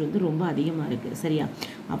இன்ட்ரெஸ்ட் வந்து ரொம்ப அதிகமாக இருக்குது, சரியா?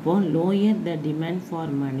 அப்போது lower the demand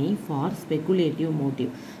for money for speculative motive.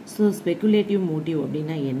 So speculative motive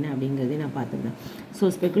அப்படின்னா என்ன அப்படிங்கிறதே நான் பார்த்துருந்தேன். ஸோ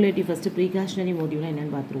ஸ்பெக்குலேட்டிவ் ஃபஸ்ட்டு ப்ரீகாஷனரி மோட்டிவ்னால்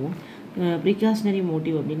என்னென்னு பார்த்துருவோம். ப்ரீகாஷனரி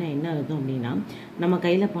மோட்டிவ் அப்படின்னா என்ன அர்த்தம் அப்படின்னா, நம்ம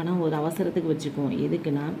கையில் பணம் ஒரு அவசரத்துக்கு வச்சுக்குவோம்.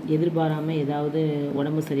 எதுக்குன்னா எதிர்பாராமல் ஏதாவது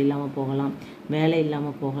உடம்பு சரியில்லாமல் போகலாம், வேலை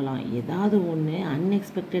இல்லாமல் போகலாம், ஏதாவது ஒன்று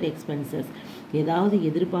அன்எக்ஸ்பெக்டட் எக்ஸ்பென்சஸ், ஏதாவது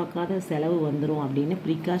எதிர்பார்க்காத செலவு வந்துடும் அப்படின்னு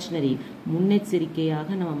ப்ரிகாஷனரி முன்னெச்சரிக்கையாக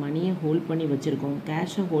நம்ம மணியை ஹோல்ட் பண்ணி வச்சுருக்கோம்,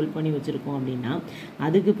 கேஷை ஹோல்ட் பண்ணி வச்சுருக்கோம் அப்படின்னா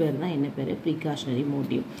அதுக்கு பேர் தான் என்ன பேர், precautionary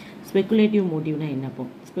motive. Speculative மோட்டிவ்னால் என்னப்போ,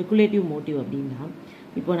 speculative motive அப்படின்னா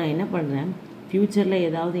இப்போ நான் என்ன பண்ணுறேன், ஃப்யூச்சரில்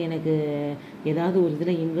ஏதாவது ஒரு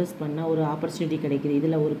இதில் இன்வெஸ்ட் பண்ணால் ஒரு ஆப்பர்ச்சுனிட்டி கிடைக்கிது,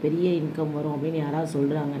 இதில் ஒரு பெரிய இன்கம் வரும் அப்படின்னு யாராவது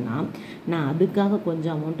சொல்கிறாங்கன்னா நான் அதுக்காக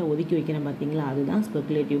கொஞ்சம் அமௌண்ட்டை ஒதுக்கி வைக்கிறேன் பார்த்தீங்களா, அதுதான்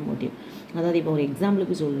ஸ்பெக்குலேட்டிவ் மோட்டிவ். அதாவது இப்போ ஒரு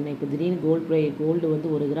எக்ஸாம்பிளுக்கு சொல்கிறேன், இப்போ திடீர்னு கோல்டு வந்து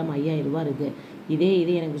 1 கிராம் 5000 ரூபா இருக்குது. இதே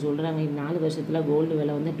எனக்கு சொல்கிறாங்க 4 வருஷத்தில் கோல்டு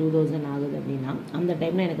விலை வந்து 2000 ஆகுது அப்படின்னா அந்த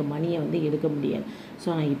டைமில் எனக்கு மணியை வந்து எடுக்க முடியாது. ஸோ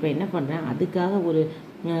நான் இப்போ என்ன பண்ணுறேன், அதுக்காக ஒரு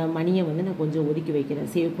மணியை வந்து நான் கொஞ்சம் ஒதுக்கி வைக்கிறேன்,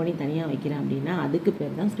 சேவ் பண்ணி தனியாக வைக்கிறேன் அப்படின்னா அதுக்கு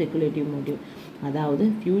பேர் தான் ஸ்பெக்குலேட்டிவ் மோட்டிவ். அதாவது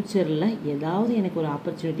ஃப்யூச்சரில் ஏதாவது எனக்கு ஒரு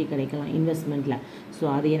ஆப்பர்ச்சுனிட்டி கிடைக்கலாம் இன்வெஸ்ட்மெண்ட்டில், ஸோ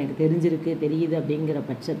அது எனக்கு தெரியுது அப்படிங்கிற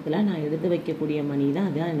பட்சத்தில் நான் எடுத்து வைக்கக்கூடிய மணி தான்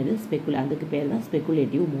அதுதான் என்னது அதுக்கு பேர் தான்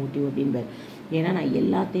ஸ்பெக்குலேட்டிவ் மோட்டிவ் அப்படின்பார். ஏன்னா நான்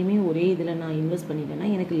எல்லாத்தையுமே ஒரே இதில் நான் இன்வெஸ்ட் பண்ணிட்டேன்னா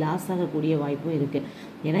எனக்கு லாஸ் ஆகக்கூடிய வாய்ப்பும் இருக்குது.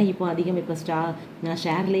 ஏன்னா இப்போ நான்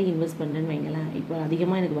ஷேர்லேயே இன்வெஸ்ட் பண்ணுறேன்னு வைங்களேன், இப்போ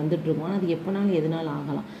அதிகமாக எனக்கு வந்துட்டுருக்கோம், ஆனால் அது எப்போனாலும் எதுனாலும்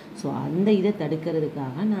ஆகலாம். ஸோ அந்த இதை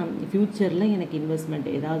தடுக்கிறதுக்காக நான் ஃப்யூச்சரில் எனக்கு இன்வெஸ்ட்மெண்ட்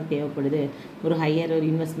ஏதாவது தேவைப்படுது, ஒரு ஹையர் ஒரு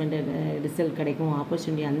இன்வெஸ்ட்மெண்ட் ரிசல்ட் கிடைக்கும்,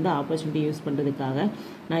 அந்த ஆப்பர்ச்சுனிட்டி யூஸ் பண்ணுறதுக்காக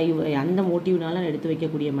நான் அந்த மோட்டிவ்னால நான் எடுத்து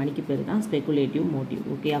வைக்கக்கூடிய மணிக்கு பேர் தான் ஸ்பெக்குலேட்டிவ் மோட்டிவ்.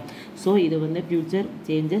 ஓகே, ஸோ இது வந்து ஃப்யூச்சர்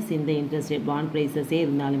சேஞ்சஸ் இந்த இன்ட்ரெஸ்ட் ரேட் பாண்ட் ப்ரைஸஸே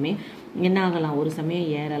இருந்தாலுமே என்ன ஆகலாம், ஒரு சமயம்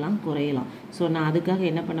ஏறலாம் குறையலாம். ஸோ நான் அதுக்காக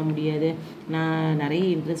என்ன பண்ண முடியாது, நான் நிறைய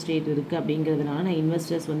இன்ட்ரெஸ்ட் ரேட் இருக்குது அப்படிங்கிறதுனால நான்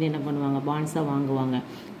இன்வெஸ்டர்ஸ் வந்து என்ன பண்ணுவாங்க, பாண்ட்ஸாக வாங்குவாங்க.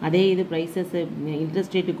 அதே இது ப்ரைஸஸ்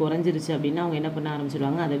இன்ட்ரெஸ்ட் ரேட்டு குறைஞ்சிருச்சு அப்படின்னா அவங்க என்ன பண்ண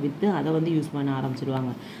ஆரம்பிச்சிடுவாங்க, அதை விற்று அதை வந்து யூஸ் பண்ண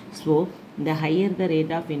ஆரம்பிச்சிடுவாங்க. So the higher the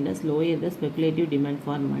rate of interest, lower the speculative demand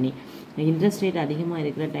for money. Interest rate அதிகமாக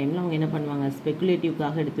இருக்கிற டைமில் அவங்க என்ன பண்ணுவாங்க,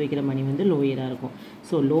 ஸ்பெக்குலேட்டிவ்காக எடுத்து வைக்கிற மணி வந்து லோயராக இருக்கும்.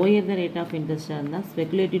 So lower the rate of இன்ட்ரெஸ்ட்டாக இருந்தால்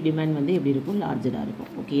ஸ்பெக்குலேட்டிவ் டிமாண்ட் வந்து எப்படி இருக்கும், லார்ஜராக இருக்கும்.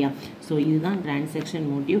 ஓகேயா, ஸோ இதுதான் transaction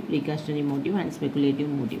motive, precautionary motive and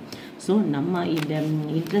speculative motive. So நம்ம இந்த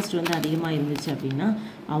இன்ட்ரெஸ்ட் வந்து அதிகமாக இருந்துச்சு அப்படின்னா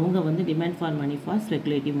அவங்க வந்து demand for money for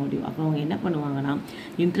speculative motive. அப்போ அவங்க என்ன பண்ணுவாங்கன்னா,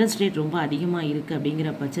 இன்ட்ரெஸ்ட் ரேட் ரொம்ப அதிகமாக இருக்குது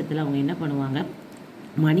அப்படிங்கிற பட்சத்தில் அவங்க என்ன பண்ணுவாங்க,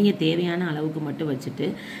 மணியை தேவையான அளவுக்கு மட்டும் வச்சுட்டு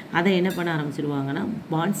அதை என்ன பண்ண ஆரம்பிச்சிடுவாங்கன்னா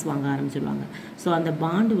பாண்ட்ஸ் வாங்க ஆரம்பிச்சிடுவாங்க. ஸோ அந்த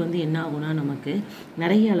பாண்டு வந்து என்ன ஆகும்னா நமக்கு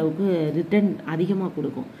நிறைய அளவுக்கு ரிட்டர்ன் அதிகமாக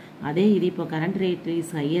கொடுக்கும். அதே இது இப்போ current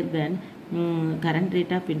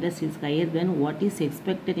rate of interest is higher than what is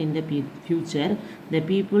expected in the future, the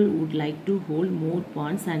people would like to hold more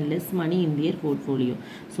bonds and less money in their portfolio.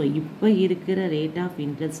 So இப்போ இருக்கிற ரேட் ஆஃப்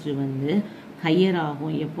இன்ட்ரெஸ்ட் வந்து higher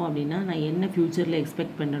ஆகும் எப்போ அப்படின்னா, நான் என்ன ஃப்யூச்சரில்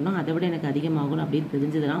expect பண்ணுறேனோ அதை விட எனக்கு அதிகமாகணும் அப்படின்னு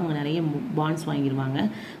தெரிஞ்சதுன்னா அவங்க நிறைய பாண்ட்ஸ் வாங்கிடுவாங்க.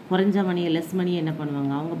 குறைஞ்ச மணியை லெஸ் மணியை என்ன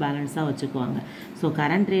பண்ணுவாங்க, அவங்க பேலன்ஸாக வச்சுக்குவாங்க. So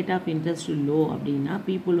current rate of interest low அப்படின்னா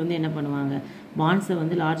பீப்புள் வந்து என்ன பண்ணுவாங்க, பாண்ட்ஸை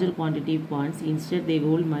வந்து larger quantity bonds instead they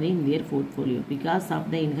hold money in their portfolio because of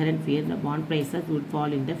the inherent fear the bond prices would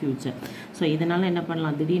fall in the future. So இதனால் என்ன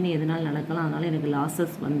பண்ணலாம், திடீர்னு எதனால் நடக்கலாம், அதனால் எனக்கு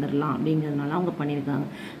லாஸஸ் வந்துடலாம் அப்படிங்கிறதுனால அவங்க பண்ணியிருக்காங்க.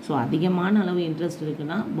 ஸோ அதிகமான அளவு இன்ட்ரெஸ்ட்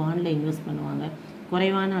இருக்குன்னா பாண்டில் இன்வெஸ்ட் பண்ணுவாங்க,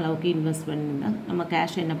 குறைவான அளவுக்கு இன்வெஸ்ட் பண்ணியிருந்தால் நம்ம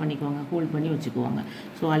கேஷை என்ன பண்ணிக்குவாங்க, ஹோல்ட் பண்ணி வச்சுக்குவாங்க.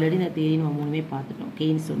 ஸோ ஆல்ரெடி இந்த தேதி நம்ம மூணுமே பார்த்துட்டோம்.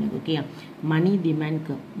 கெய்ன்ஸ் சொன்னது ஓகே. மணி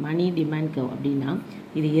டிமாண்ட் கர்வ் அப்படின்னா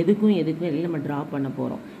இது எதுக்கும் இடையில நம்ம ட்ரா பண்ண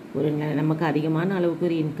போகிறோம். ஒரு நமக்கு அதிகமான அளவுக்கு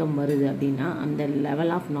ஒரு இன்கம் வருது அப்படின்னா அந்த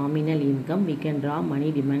level of nominal income we can draw money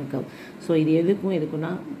demand curve. So இது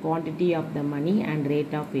எதுக்குன்னா quantity of the money and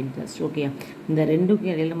rate of interest. Okay, இந்த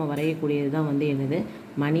ரெண்டுக்கும் இடையில நம்ம வரையக்கூடியது தான் வந்து என்னது,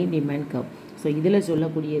 மணி டிமாண்ட் கர்வ். ஸோ இதில்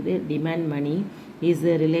சொல்லக்கூடியது demand money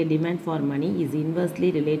demand for money is inversely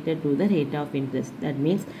related to the rate of interest. That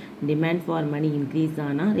means demand for money increase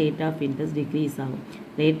ஆனா rate of interest decrease ஆகும்,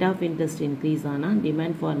 rate of interest increase ஆனா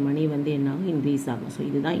demand for money வந்து என்ன ஆகும், increase ஆகும். So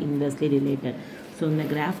இதுதான் inversely related. So இந்த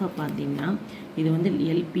கிராஃபை பார்த்தீங்கன்னா இது வந்து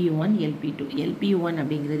LP1 LP2. LP1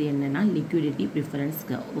 அப்படிங்கிறது என்னென்னா லிக்விடிட்டி ப்ரிஃபரன்ஸ்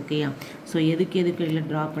கர்வ். ஓகேயா. ஸோ எதுக்கு இதில்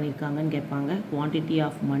ட்ரா பண்ணியிருக்காங்கன்னு கேட்பாங்க, குவான்டிட்டி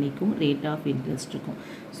ஆஃப் மணிக்கும் ரேட் ஆஃப் இன்ட்ரெஸ்ட்டுக்கும்.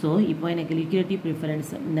 ஸோ இப்போ எனக்கு லிக்விடிட்டி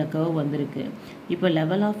ப்ரிஃபரன்ஸ் இந்த கர்வ் வந்திருக்கு. இப்போ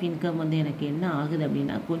லெவல் ஆஃப் இன்கம் வந்து எனக்கு என்ன ஆகுது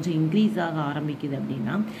அப்படின்னா கொஞ்சம் இன்க்ரீஸ் ஆக ஆரம்பிக்குது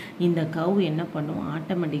அப்படின்னா இந்த கர்வ் என்ன பண்ணும்,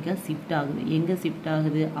 ஆட்டோமேட்டிக்காக ஷிஃப்ட் ஆகுது. எங்கே ஷிஃப்ட்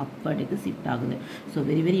ஆகுது, அப்வர்டுக்கு ஷிஃப்ட் ஆகுது. So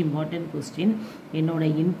very very important question. என்னோட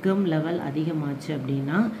இன்கம் லெவல் அதிகமாச்சு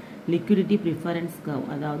அப்படின்னா லிக்விடிட்டி ப்ரிஃபரன்ஸ் கர்வ்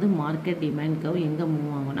அதாவது மார்க்கெட் டிமாண்ட் கர்வ் எங்கே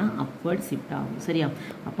மூவ் ஆகும்னா அப்வர்ட் ஷிஃப்ட் ஆகும். சரியா.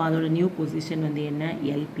 அப்போ அதோட நியூ பொசிஷன் வந்து என்ன,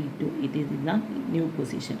 LP2. இதுதான் நியூ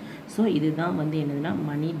பொசிஷன். ஸோ இதுதான் வந்து என்னதுன்னா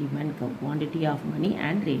மணி demand curve, quantity of money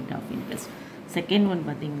and rate of interest. Second one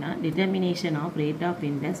பார்த்தீங்கன்னா determination of rate of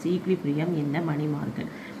interest equilibrium in the money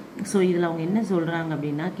market. So இதில் அவங்க என்ன சொல்கிறாங்க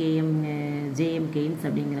அப்படின்னா JAIIB கெய்ன்ஸ்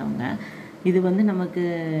அப்படிங்கிறவங்க இது வந்து நமக்கு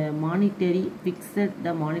monetary fixed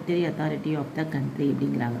the monetary authority of the country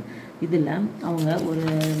அப்படிங்கிறாங்க. இதில் அவங்க ஒரு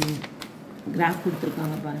கிராஃப்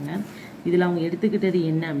கொடுத்துருக்காங்க பாருங்கள். இதில் அவங்க எடுத்துக்கிட்டது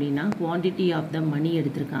என்ன அப்படின்னா குவான்டிட்டி ஆஃப் த மணி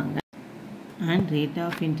எடுத்திருக்காங்க அண்ட் ரேட்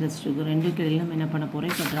ஆஃப் இன்ட்ரெஸ்ட்டுக்கு ரெண்டுக்கு இடையில நம்ம என்ன பண்ண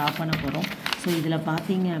போகிறோம், இப்போ ட்ரா பண்ண போகிறோம். ஸோ இதில்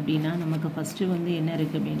பார்த்தீங்க அப்படின்னா நமக்கு ஃபஸ்ட்டு வந்து என்ன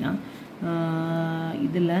இருக்குது அப்படின்னா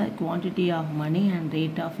இதில் quantity of money and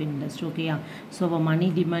rate of interest. ஓகேயா. ஸோ இப்போ மணி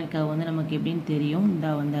டிமாண்ட் கர்வ் வந்து நமக்கு எப்படின்னு தெரியும், இந்த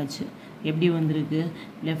வந்தாச்சு. எப்படி வந்திருக்கு,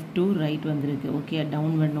 லெஃப்ட் டு ரைட் வந்திருக்கு. ஓகே,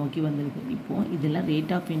 டவுன்வர்ட் நோக்கி வந்திருக்கு. இப்போது இதில்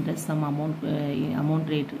rate of interest some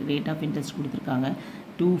amount rate of interest கொடுத்துருக்காங்க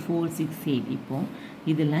 2468. இப்போது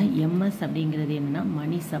இதில் MS அப்படிங்கிறது என்னென்னா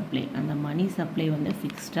மணி சப்ளை. அந்த மணி சப்ளை வந்து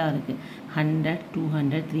ஃபிக்ஸ்டாக இருக்குது, 100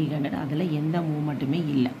 200 300 அதில் எந்த மூவ்மெண்ட்டுமே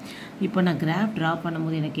இல்லை. இப்போ நான் கிராஃப் ட்ரா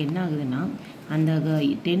பண்ணும்போது எனக்கு என்ன ஆகுதுன்னா அந்த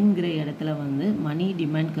 10ங்கிற இடத்துல வந்து மணி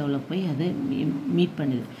டிமாண்ட் கர்வில் போய் அது மீட்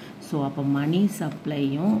பண்ணுது. ஸோ அப்போ மணி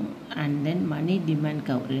சப்ளையும் and then money demand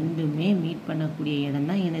curve ரெண்டுமே மீட் பண்ணக்கூடிய இடம்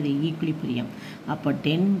தான் எனது ஈக்விலிபிரியம். அப்போ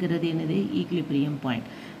 10ங்கிறது என்னது ஈக்விலிபிரியம் பாயிண்ட்.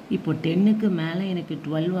 இப்போ 10க்கு மேலே எனக்கு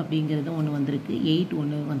 12 அப்படிங்கிறது ஒன்று வந்திருக்கு, 8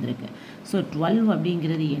 ஒன்று வந்திருக்கு. ஸோ 12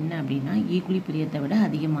 அப்படிங்கிறது என்ன அப்படின்னா ஈக்விலிபிரியத்தை விட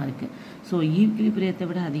அதிகமாக இருக்குது. ஸோ ஈக்விலிபிரியத்தை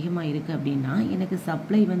விட அதிகமாக இருக்குது அப்படின்னா எனக்கு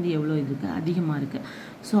சப்ளை வந்து எவ்வளோ இருக்குது, அதிகமாக இருக்குது.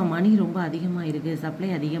 ஸோ மணி ரொம்ப அதிகமாக இருக்குது, சப்ளை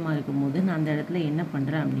அதிகமாக இருக்கும்போது நான் அந்த இடத்துல என்ன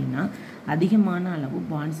பண்ணுறேன் அப்படின்னா அதிகமான அளவு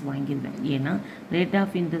பாண்ட்ஸ் வாங்கிடுவேன். ஏன்னா ரேட்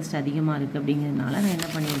ஆஃப் இன்ட்ரெஸ்ட் அதிகமாக இருக்குது அப்படிங்கிறதுனால நான் என்ன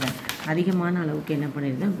பண்ணிடுவேன், அதிகமான அளவுக்கு என்ன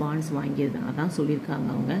பண்ணிடுவேன், பாண்ட்ஸ் வாங்கிடுவேன். அதான் சொல்லியிருக்காங்க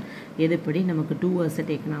அவங்க. எதுப்படி நமக்கு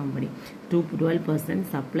 2% எக்கனாமி படி 12%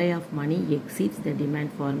 supply of money exceeds the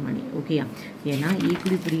demand for money. ஓகேயா. ஏன்னா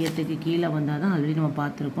ஈக்விலிபிரியத்துக்கு கீழே வந்தால் தான் ஆல்ரெடி நம்ம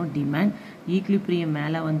பார்த்துருக்கோம் டிமாண்ட், ஈக்விலிபிரியம்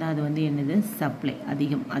மேலே வந்தால் அது வந்து என்னது சப்ளை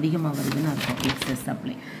அதிகமாக வருதுன்னு அர்த்தம், எக்ஸஸ்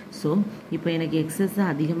சப்ளை. ஸோ இப்போ எனக்கு எக்ஸஸாக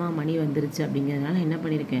அதிகமாக மணி வந்துருச்சு அப்படிங்கிறதுனால என்ன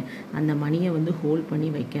பண்ணியிருக்கேன், அந்த மணியை வந்து ஹோல்ட் பண்ணி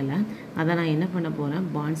வைக்கலை. அதை நான் என்ன பண்ண போகிறேன்,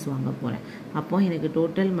 பாண்ட்ஸ் வாங்க போகிறேன். அப்போது எனக்கு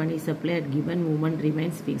total money supply at given moment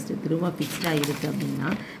remains fixed, திரும்ப ஃபிக்ஸ்டாக இருக்குது அப்படின்னா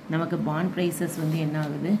நமக்கு பாண்ட் ப்ரைஸஸ் வந்து என்ன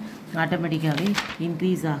ஆகுது, ஆட்டோமேட்டிக்காகவே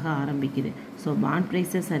இன்க்ரீஸ் ஆக ஆரம்பிக்குது. ஸோ பாண்ட்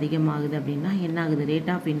ப்ரைஸஸ் அதிகமாகுது அப்படின்னா என்ன ஆகுது,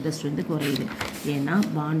 ரேட் ஆஃப் இன்ட்ரெஸ்ட் வந்து குறையுது. ஏன்னா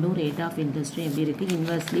பாண்டும் ரேட் ஆஃப் இன்ட்ரெஸ்ட்டும் எப்படி இருக்குது,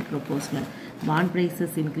 inversely proportional. Bond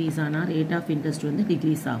prices increase ஆனால் ரேட் ஆஃப் இன்ட்ரெஸ்ட் வந்து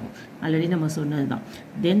டிக்ரீஸ் ஆகும். ஆல்ரெடி நம்ம சொன்னது தான்.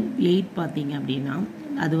 தென் 8 பார்த்தீங்க அப்படின்னா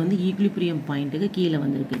அது வந்து ஈக்விலிபிரியம் பாயிண்ட்டுக்கு கீழே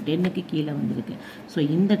வந்திருக்கு, 10க்கு கீழே வந்திருக்கு. ஸோ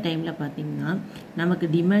இந்த டைமில் பார்த்திங்கன்னா நமக்கு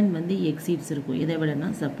டிமாண்ட் வந்து எக்ஸீட்ஸ் இருக்கும், இதை விடனா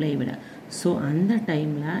சப்ளை விட. ஸோ அந்த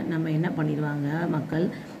டைமில் நம்ம என்ன பண்ணிடுவாங்க மக்கள்,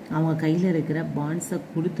 அவங்க கையில் இருக்கிற பாண்ட்ஸை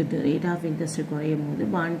கொடுத்துட்டு ரேட் ஆஃப் இன்ட்ரெஸ்ட் குறையும் போது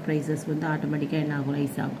பாண்ட் ப்ரைஸஸ் வந்து ஆட்டோமேட்டிக்காக என்ன ஆகும்,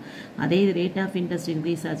 ரைஸ் ஆகும். அதே ரேட் ஆஃப் இன்ட்ரெஸ்ட்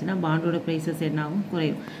இன்க்ரீஸ் ஆச்சுன்னா பாண்டோட ப்ரைஸஸ் என்ன ஆகும்,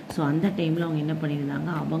 குறையும். ஸோ அந்த டைமில் அவங்க என்ன பண்ணியிருந்தாங்க,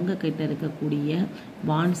 அவங்க கிட்ட இருக்கக்கூடிய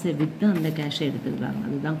பாண்ட்ஸை விற்று அந்த கேஷை எடுத்துக்கிறாங்க.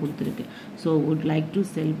 அதுதான் கொடுத்துருக்கு. So would like to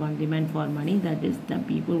sell bond, demand for money, that is the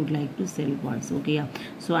people would like to sell bonds. ஓகேயா.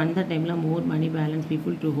 ஸோ அந்த டைமில் மோர் மணி balance,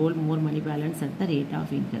 people to hold more money balance at the rate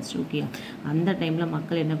of interest. ஓகேயா. அந்த டைமில்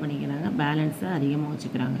மக்கள் என்ன பண்ணிக்கிறாங்க, பேலன்ஸை அதிகமாக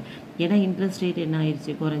வச்சுக்கிறாங்க. ஏன்னா இன்ட்ரெஸ்ட் ரேட் என்ன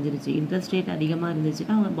ஆயிடுச்சு, குறைஞ்சிருச்சு. இன்ட்ரெஸ்ட் ரேட் அதிகமாக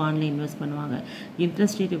இருந்துச்சுன்னா அவங்க பாண்டில் இன்வெஸ்ட் பண்ணுவாங்க.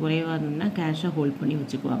 இன்ட்ரெஸ்ட் ரேட் குறைவாக இருந்ததுன்னா கேஷை ஹோல்ட் பண்ணி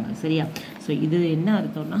வச்சுக்குவாங்க. சரியா. ஸோ இது என்ன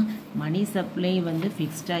அர்த்தம்னா, மணி சப்ளை வந்து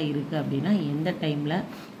ஃபிக்ஸ்டாக இருக்குது அப்படின்னா எந்த டைமில்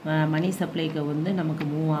மணி சப்ளைக்கு வந்து நமக்கு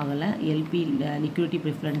மூவ் ஆகலை, எல்பி லிக்விடிட்டி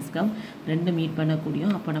ப்ரிஃபரன்ஸ்க்கு ரெண்டு மீட்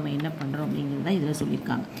பண்ணக்கூடியும். அப்போ நம்ம என்ன பண்ணுறோம் அப்படிங்கிறது தான் இதில்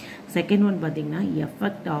சொல்லியிருக்காங்க. செகண்ட் ஒன் பார்த்திங்கன்னா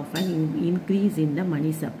effect of an increase in the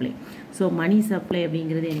money supply. So money supply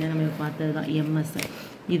அப்படிங்கிறது என்ன, நம்ம பார்த்தது தான் எம்எஸ்.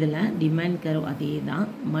 இதில் டிமாண்ட் கர்வ் அதே தான்.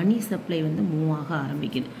 மணி சப்ளை வந்து மூவ் ஆக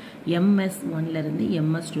ஆரம்பிக்குது. MS1லேருந்து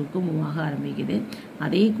MS2க்கு மூவ் ஆக ஆரம்பிக்குது.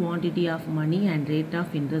 அதே quantity of money and rate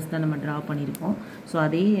of interest தான் நம்ம ட்ரா பண்ணியிருக்கோம். ஸோ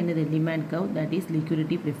அதே என்னது demand curve, that is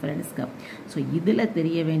liquidity preference curve. So இதில்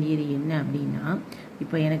தெரிய வேண்டியது என்ன அப்படின்னா,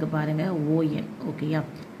 இப்போ எனக்கு பாருங்கள் ON ஓகேயா,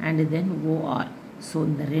 அண்டு தென் OR. ஸோ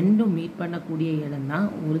இந்த ரெண்டும் மீட் பண்ணக்கூடிய இடம் தான்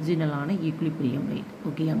ஒரிஜினலான ஈக்விலிபிரியம் ரேட்.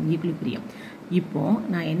 ஓகேயா, ஈக்விலிபிரியம். இப்போது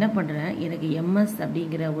நான் என்ன பண்ணுறேன், எனக்கு MS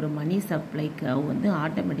அப்படிங்கிற ஒரு மணி சப்ளைக்கு வந்து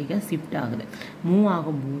ஆட்டோமேட்டிக்காக ஷிஃப்ட் ஆகுது. மூவ்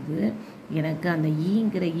ஆகும்போது எனக்கு அந்த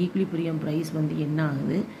ஈங்கிற ஈக்விலிபிரியம் ப்ரைஸ் வந்து என்ன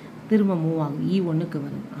ஆகுது, திரும்ப மூவ் ஆகுது, E1க்கு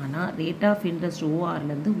வருது. ஆனால் ரேட் ஆஃப் இன்ட்ரெஸ்ட்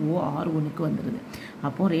ORலேருந்து OR1க்கு வந்துடுது.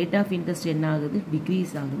 அப்போது ரேட் ஆஃப் இன்ட்ரெஸ்ட் என்ன ஆகுது,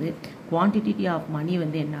 டிக்ரீஸ் ஆகுது. குவான்டிட்டி ஆஃப் மணி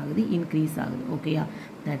வந்து என்ன ஆகுது, இன்க்ரீஸ் ஆகுது. ஓகேயா.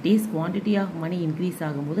 That is quantity of money increase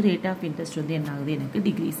ஆகும்போது ரேட் ஆஃப் இன்ட்ரெஸ்ட் வந்து என்ன ஆகுது, எனக்கு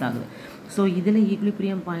டிக்ரீஸ் ஆகுது. ஸோ இதில்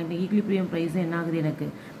ஈக்விலிபிரியம் பாயிண்ட், ஈக்விலிபிரியம் ப்ரைஸ் என்ன ஆகுது, எனக்கு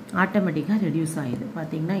ஆட்டோமேட்டிக்காக ரெடியூஸ் ஆகிடுது.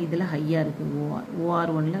 பார்த்திங்கன்னா இதில் ஹையாக இருக்குது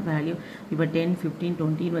OR1ல் வேல்யூ இப்போ 10, 15,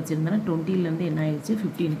 20 வச்சுருந்தோன்னா 20லேருந்து என்ன ஆயிடுச்சு,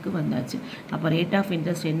 15க்கு வந்தாச்சு. அப்போ ரேட் ஆஃப்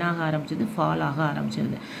இன்ட்ரெஸ்ட் என்ன ஆக ஆரம்பிச்சது, ஃபால் ஆக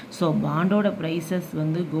ஆரம்பிச்சிருது. ஸோ பாண்டோட ப்ரைஸஸ்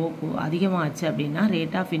வந்து அதிகமாகச்சு அப்படின்னா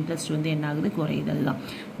ரேட் ஆஃப் இன்ட்ரெஸ்ட் வந்து என்ன ஆகுது, குறையுது. அதுதான்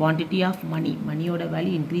குவான்டிட்டி ஆஃப் மணி, மணியோட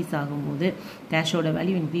வேல்யூ இன்க்ரீஸ் ஆகும்போது, கேஷோட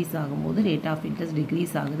வேல்யூ இன்க்ரீஸ் ஆகும்போது ரேட் ஆஃப் இன்ட்ரெஸ்ட்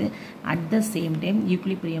டிக்ரீஸ் ஆகுது. At the same time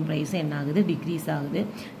equilibrium price என்ன ஆகுது, டிக்ரீஸ் ஆகுது.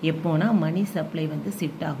 எப்போனா மணி சப்ளை வந்து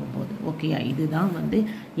ஷிஃப்ட் ஆகும்போது. ஓகேயா. இதுதான் வந்து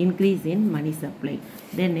increase in money supply.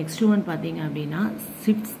 Then next one பார்த்தீங்க அப்படின்னா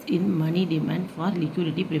shifts in money demand for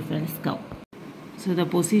liquidity preference curve. So the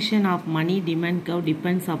position of money demand curve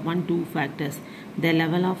depends upon two factors: the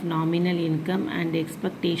level of nominal income and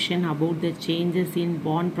expectation about the changes in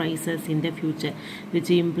bond prices in the future, which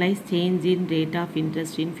implies change in rate of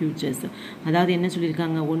interest in futures. அதாவது என்ன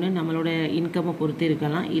சொல்லியிருக்காங்க, ஒன்று நம்மளோட இன்கம்மை பொறுத்து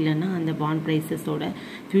இருக்கலாம், இல்லைன்னா அந்த bond ப்ரைஸஸோட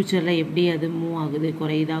ஃப்யூச்சரில் எப்படி அது மூவ் ஆகுது,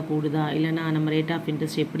 குறையுதா கூடுதா, இல்லைன்னா நம்ம ரேட் ஆஃப்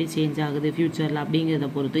இன்ட்ரெஸ்ட் எப்படி சேஞ்ச் ஆகுது ஃப்யூச்சரில்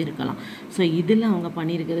அப்படிங்கிறத பொறுத்து இருக்கலாம். ஸோ இதில் அவங்க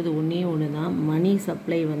பண்ணியிருக்கிறது ஒன்றே ஒன்று தான், மணி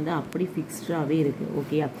சப்ளை வந்து அப்படி ஃபிக்ஸ்டாகவே இருக்குது.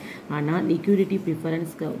 ஓகேயா. ஆனால் liquidity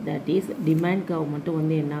preference curve, that is demand curve மட்டும்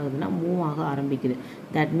வந்து என்ன ஆகுதுன்னா மூவ் ஆக ஆரம்பிக்குது.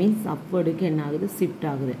 தட் மீன்ஸ் அப்வர்டுக்கு என்ன ஆகுது, ஷிஃப்ட்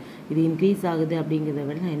ஆகுது. இது இன்க்ரீஸ் ஆகுது அப்படிங்கிறத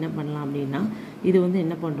விட நான் என்ன பண்ணலாம் அப்படின்னா, இது வந்து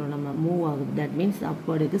என்ன பண்ணுறோம், நம்ம மூவ் ஆகுது. தட் மீன்ஸ்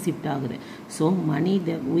அப்வர்டுக்கு ஷிஃப்ட் ஆகுது. So money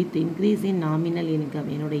with increase in nominal income,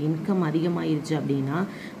 என்னோட இன்கம் அதிகமாகிருச்சு அப்படின்னா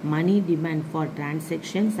மணி demand for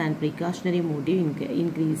transactions and precautionary motive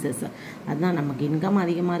increases. அதுதான் நமக்கு இன்கம்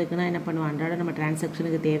அதிகமாக இருக்குன்னா என்ன பண்ணுவோம், அன்றாட நம்ம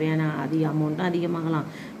டிரான்சாக்ஷனுக்கு தேவையான அமௌண்ட்டும் அதிகமாகலாம்.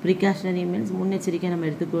 ப்ரிகாஷனரி மீன்ஸ் முன்னெச்சரிக்கை நம்ம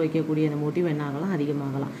எடுத்து வைக்கக்கூடிய அந்த மோட்டிவ் என்ன ஆகலாம்,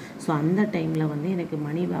 அதிகமாகலாம். ஸோ அந்த டைமில் வந்து எனக்கு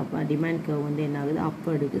மணி டிமாண்ட் கர்வ் வந்து என்ன ஆகுது,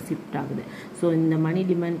 அப்வர்டுக்கு ஷிஃப்ட் ஆகுது. ஸோ இந்த மணி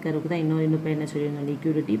டிமாண்ட் கர்வுக்கு தான் இன்னும் பேர் என்ன சொல்லியிருந்தோம்,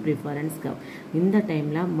 லிக்விடிட்டி ப்ரிஃபரன்ஸ் கர்வ். இந்த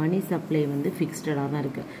டைமில் மணி சப்ளை வந்து ஃபிக்ஸ்டாக தான்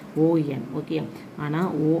இருக்குது, ON. ஓகே. ஆனால்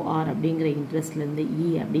OR அப்படிங்கிற இன்ட்ரெஸ்ட்லேருந்து E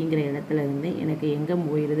அப்படிங்கிற இடத்துல இருந்து எனக்கு எங்கே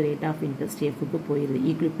போயிடுது, ரேட் ஆஃப் இன்ட்ரெஸ்ட் Fக்கு போயிடுது,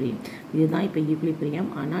 ஈக்விலிபிரியம். இதுதான் இப்போ ஈக்விலிபிரியம்.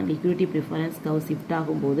 ஆனால் லிக்விடிட்டி ப்ரிஃபரன்ஸ் கர்வ் ஷிஃப்ட்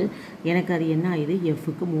ஆகும்போது எனக்கு அது என்ன ஆகுது,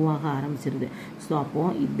 Fக்கு மூவ் ஆக ஆரம்பிச்சிருது. ஸோ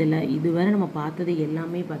அப்போது இதில் இதுவரை நம்ம பார்த்தது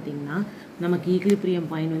எல்லாமே பார்த்திங்கன்னா நமக்கு ஈக்விலிபிரியம்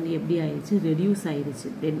பாயிண்ட் வந்து எப்படி ஆயிடுச்சு, ரெடியூஸ் ஆயிடுச்சு.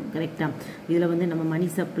 தென் கரெக்டாக இதில் வந்து நம்ம மணி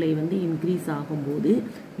சப்ளை வந்து இன்க்ரீஸ் ஆகும்போது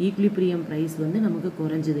ஈக்விலிபிரியம் ப்ரைஸ் வந்து நமக்கு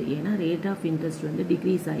குறைஞ்சிது, ஏன்னா ரேட் ஆஃப் இன்ட்ரெஸ்ட் வந்து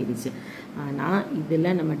டிக்ரீஸ் ஆகிடுச்சு. ஆனால் இதில்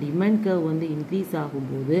நம்ம டிமாண்ட் கர்வ் வந்து இன்க்ரீஸ்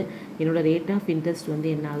ஆகும்போது என்னோடய ரேட் ஆஃப் இன்ட்ரெஸ்ட் வந்து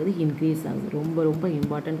என்ன ஆகுது, இன்க்ரீஸ் ஆகுது. ரொம்ப ரொம்ப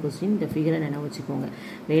இம்பார்ட்டன்ட் கொஸ்டின், இந்த ஃபிகரை நினைவு வச்சுக்கோங்க.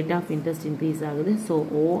 ரேட் ஆஃப் இன்ட்ரெஸ்ட் இன்க்ரீஸ் ஆகுது. ஸோ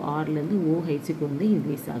ORலேருந்து OHக்கு வந்து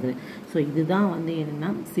இன்க்ரீஸ் ஆகுது. ஸோ இதுதான் வந்து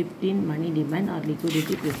என்னென்னா shift in money demand R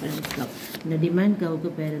liquidity preference curve. இந்த டிமாண்ட் கர்வுக்கு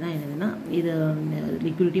பேர் தான் என்னதுன்னா இது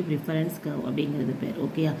லிக்விடிட்டி ப்ரிஃபரன்ஸ் கர்வ் அப்படிங்கிறது பேர்.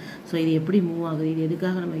 ஓகேயா. ஸோ இது எப்படி மூவ் ஆகுது, இது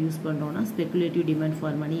எதுக்காக நம்ம யூஸ் பண்ணுறோம்னா speculative demand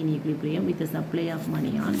for money in equilibrium with supply of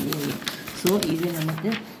money on ON. So இது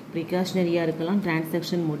நமக்கு ப்ரிகாஷனரியாக இருக்கலாம்,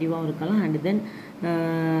 டிரான்சாக்ஷன் மோட்டிவாகவும் இருக்கலாம், அண்ட் தென்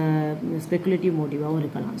ஸ்பெகுலேட்டிவ் மோட்டிவாகவும்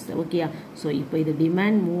இருக்கலாம். ஓகேயா? ஸோ இப்போ இது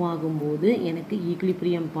டிமாண்ட் மூவ் ஆகும்போது எனக்கு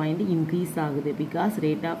ஈக்லிபிரியம் பாயிண்ட் இன்க்ரீஸ் ஆகுது, பிகாஸ்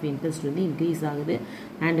ரேட் ஆஃப் இன்ட்ரெஸ்ட் வந்து இன்க்ரீஸ் ஆகுது,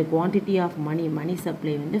 and quantity of money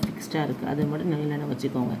supply வந்து ஃபிக்ஸ்டாக இருக்குது. அதை மட்டும் நல்லா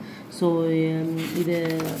வச்சுக்கோங்க. ஸோ இது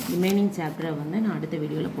ரிமைனிங் சாப்டரை வந்து நான் அடுத்த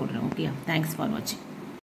வீடியோவில் போடுறேன். ஓகேயா? தேங்க்ஸ் ஃபார் வாட்சிங்.